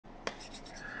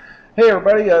Hey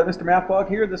everybody, Mrmathblog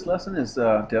here. This lesson is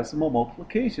decimal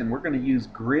multiplication. We're going to use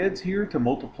grids here to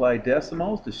multiply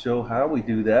decimals to show how we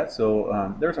do that.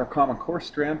 So there's our common core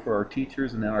strand for our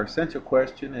teachers, and then our essential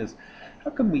question is how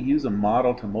can we use a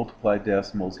model to multiply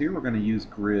decimals? Here we're going to use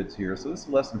grids here. So this is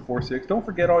lesson 4.6. Don't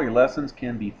forget all your lessons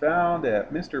can be found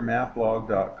at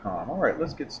Mrmathblog.com. Alright,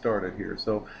 let's get started here.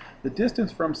 So the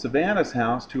distance from Savannah's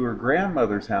house to her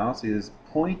grandmother's house is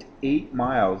 0.8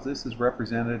 miles. This is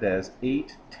represented as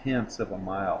 8/10 of a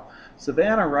mile.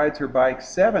 Savannah rides her bike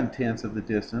 7/10 of the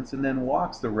distance and then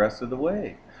walks the rest of the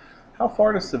way. How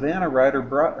far does Savannah ride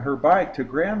her bike to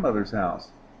grandmother's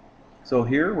house? So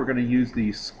here we're going to use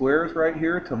these squares right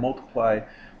here to multiply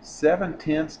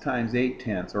 7/10 times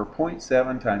 8/10, or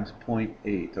 0.7 times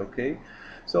 0.8, okay?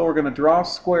 So we're going to draw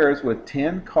squares with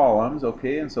 10 columns,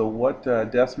 okay? And so what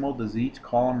decimal does each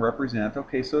column represent?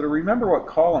 Okay, so to remember what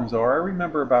columns are, I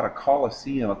remember about a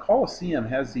coliseum. A coliseum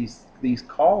has these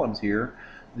columns here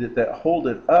that hold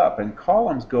it up, and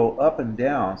columns go up and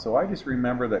down. So I just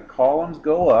remember that columns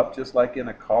go up just like in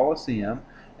a coliseum,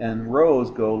 and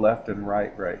rows go left and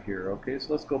right here. Okay,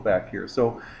 so let's go back here.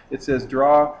 So it says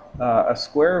draw a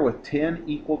square with 10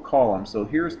 equal columns. So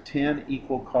here's 10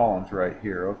 equal columns right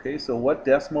here. Okay, so what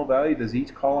decimal value does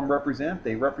each column represent?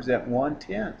 They represent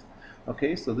 1/10.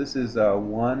 Okay, so this is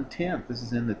 1/10. This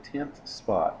is in the 10th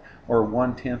spot, or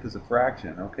 1/10 is a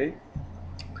fraction. Okay.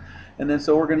 And then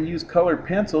so we're going to use colored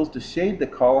pencils to shade the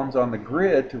columns on the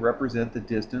grid to represent the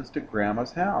distance to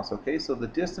Grandma's house. Okay, so the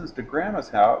distance to Grandma's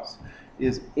house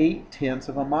is 8/10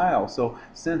 of a mile. So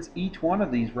since each one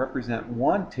of these represent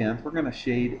 1/10, we're going to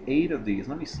shade 8 of these.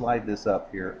 Let me slide this up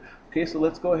here. Okay, so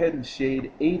let's go ahead and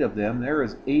shade 8 of them. There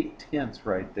is 8/10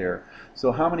 right there.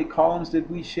 So how many columns did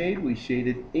we shade? We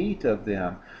shaded 8 of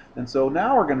them. And so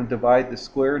now we're going to divide the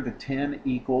square into 10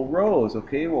 equal rows.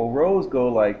 Okay, well, rows go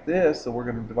like this, so we're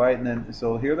going to divide, and then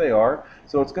so here they are.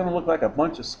 So it's going to look like a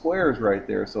bunch of squares right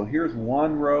there. So here's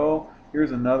one row,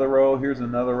 here's another row, here's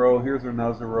another row, here's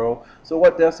another row. So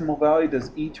what decimal value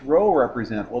does each row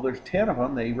represent? Well, there's 10 of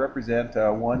them. They represent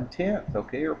 1/10,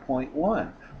 okay, or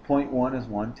 0.1. 0.1 is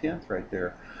 1/10 right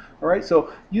there. Alright, so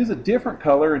use a different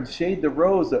color and shade the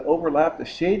rows that overlap the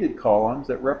shaded columns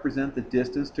that represent the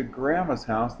distance to Grandma's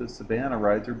house that Savannah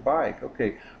rides her bike.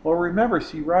 Okay, well, remember,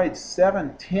 she rides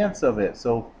 7/10 of it,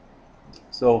 so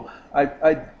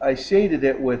I shaded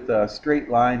it with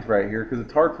straight lines right here because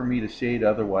it's hard for me to shade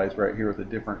otherwise right here with a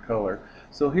different color.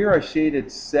 So here I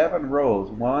shaded 7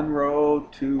 rows. 1 row,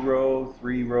 2 row,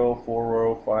 3 row, 4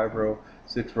 row, 5 row,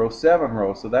 6 row, 7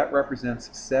 rows. So that represents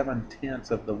 7/10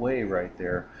 of the way right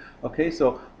there. Okay,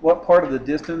 so what part of the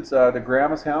distance to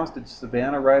Grandma's house did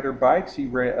Savannah ride her bike? She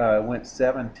went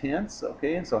 7/10.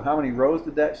 Okay, and so how many rows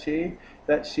did that shade?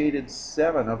 That shaded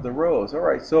 7 of the rows. All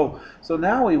right, so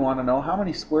now we want to know how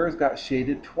many squares got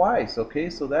shaded twice. Okay,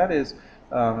 so that is,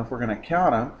 if we're going to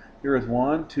count them, here is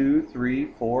 1, 2, 3,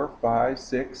 4, 5,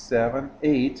 6, 7,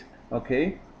 8.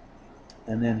 Okay,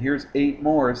 and then here's 8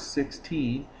 more is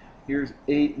 16. Here's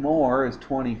 8 more is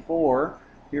 24.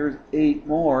 Here's 8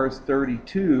 more is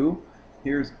 32.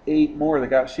 Here's 8 more that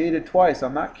got shaded twice.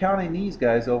 I'm not counting these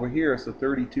guys over here. So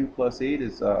 32 plus 8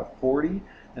 is 40,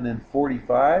 and then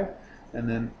 45, and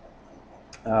then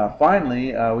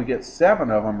finally we get 7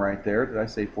 of them right there. Did I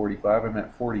say 45? I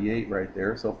meant 48 right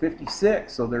there. So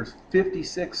 56. So there's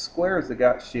 56 squares that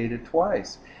got shaded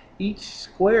twice. Each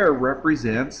square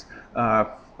represents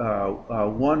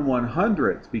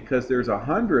 1/100th, because there's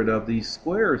 100 of these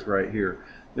squares right here.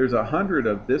 There's 100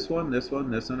 of this one, this one,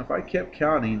 this one. If I kept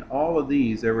counting all of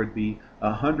these, there would be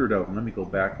 100 of them. Let me go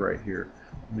back right here.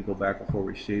 Let me go back before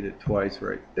we shade it twice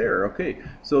right there. Okay,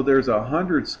 so there's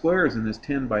 100 squares in this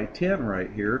 10 by 10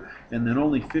 right here, and then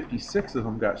only 56 of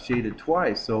them got shaded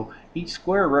twice. So each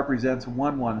square represents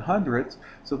 1/100th.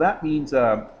 So that means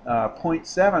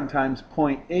 0.7 times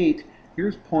 0.8.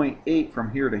 Here's 0.8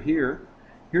 from here to here.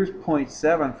 Here's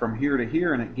 0.7 from here to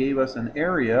here, and it gave us an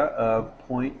area of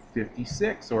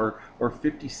 0.56, or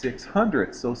 56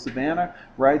 hundredths. So Savannah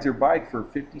rides her bike for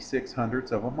 56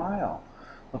 hundredths of a mile.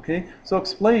 Okay, so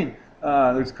explain,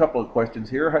 there's a couple of questions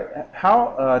here.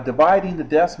 How dividing the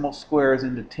decimal squares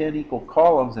into 10 equal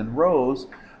columns and rows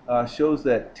shows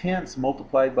that tenths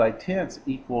multiplied by tenths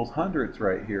equals hundredths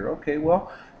right here. Okay, well,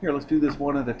 here, let's do this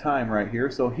one at a time right here.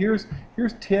 So here's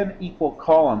 10 equal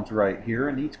columns right here,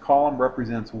 and each column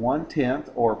represents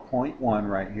 1/10, or 0.1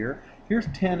 right here. Here's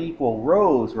 10 equal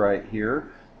rows right here,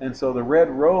 and so the red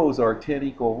rows are 10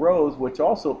 equal rows, which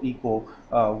also equal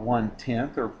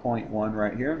 1/10, or 0.1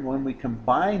 right here. And when we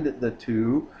combine the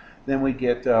two, then we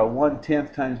get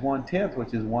 1/10 times 1/10,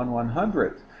 which is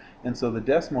 1/100th. And so the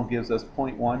decimal gives us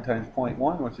 0.1 times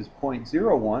 0.1, which is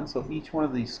 0.01. So each one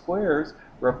of these squares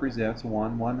represents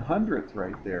 1/100th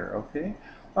right there, okay?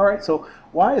 All right, so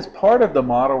why is part of the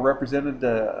model representing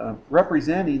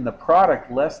the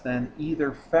product less than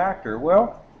either factor?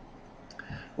 Well,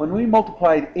 when we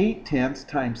multiplied 8 tenths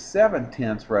times 7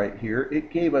 tenths right here, it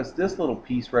gave us this little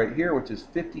piece right here, which is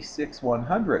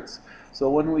 56/100ths. So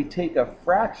when we take a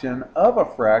fraction of a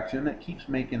fraction, it keeps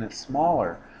making it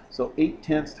smaller. So 8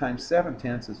 tenths times 7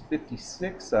 tenths is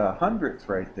 56 hundredths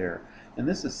right there. And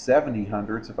this is 70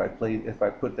 hundredths if I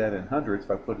put that in hundredths,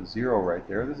 if I put a 0 right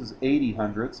there. This is 80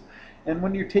 hundredths. And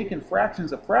when you're taking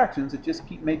fractions of fractions, it just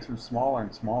makes them smaller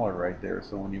and smaller right there.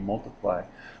 So when you multiply.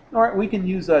 All right, we can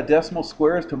use decimal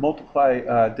squares to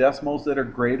multiply decimals that are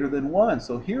greater than 1.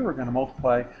 So here we're going to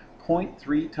multiply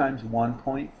 0.3 times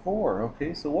 1.4.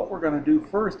 Okay, so what we're going to do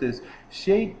first is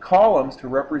shade columns to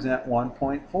represent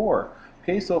 1.4.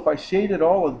 Okay, so if I shaded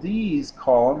all of these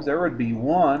columns, there would be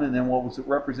 1, and then what was it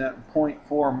represent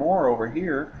 0.4 more over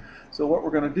here. So what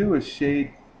we're going to do is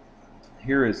shade,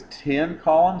 here is 10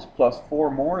 columns plus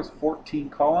 4 more is 14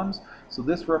 columns. So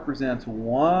this represents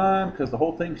 1, because the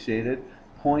whole thing's shaded,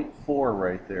 0.4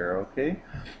 right there, okay?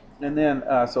 And then,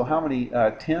 so how many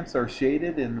tenths are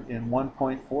shaded in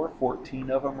 1.4?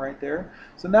 14 of them right there.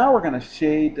 So now we're going to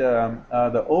shade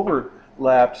the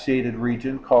overlapped shaded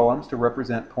region columns to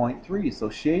represent 0.3.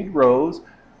 So shade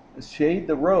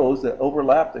the rows that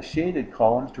overlap the shaded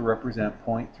columns to represent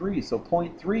 0.3. So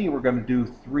 0.3, we're going to do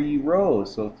 3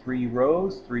 rows. So 3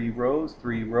 rows, 3 rows,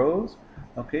 3 rows.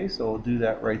 Okay, so we'll do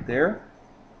that right there.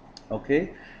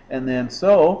 Okay, and then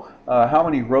how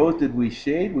many rows did we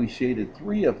shade? We shaded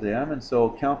 3 of them, and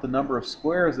so count the number of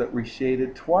squares that we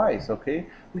shaded twice. Okay,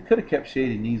 we could have kept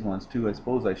shading these ones too. I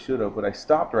suppose I should have, but I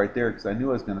stopped right there because I knew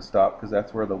I was going to stop, because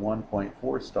that's where the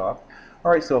 1.4 stopped.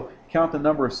 All right, so count the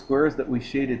number of squares that we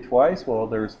shaded twice. Well,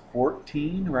 there's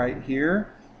 14 right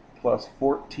here, plus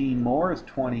 14 more is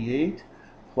 28,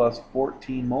 plus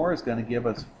 14 more is going to give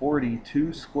us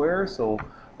 42 squares. So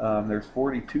there's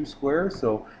 42 squares.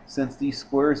 So since these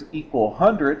squares equal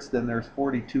hundredths, then there's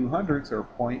 42 hundredths, or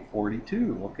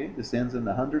 0.42. Okay, this ends in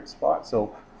the hundredth spot,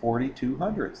 so 42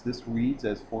 hundredths. This reads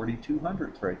as 42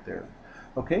 hundredths right there.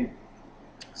 Okay,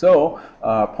 so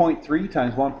 0.3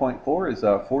 times 1.4 is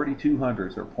 42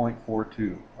 hundredths, or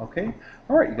 0.42. Okay,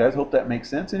 all right, you guys, hope that makes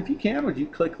sense. And if you can, would you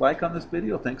click like on this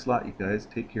video? Thanks a lot, you guys.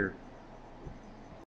 Take care.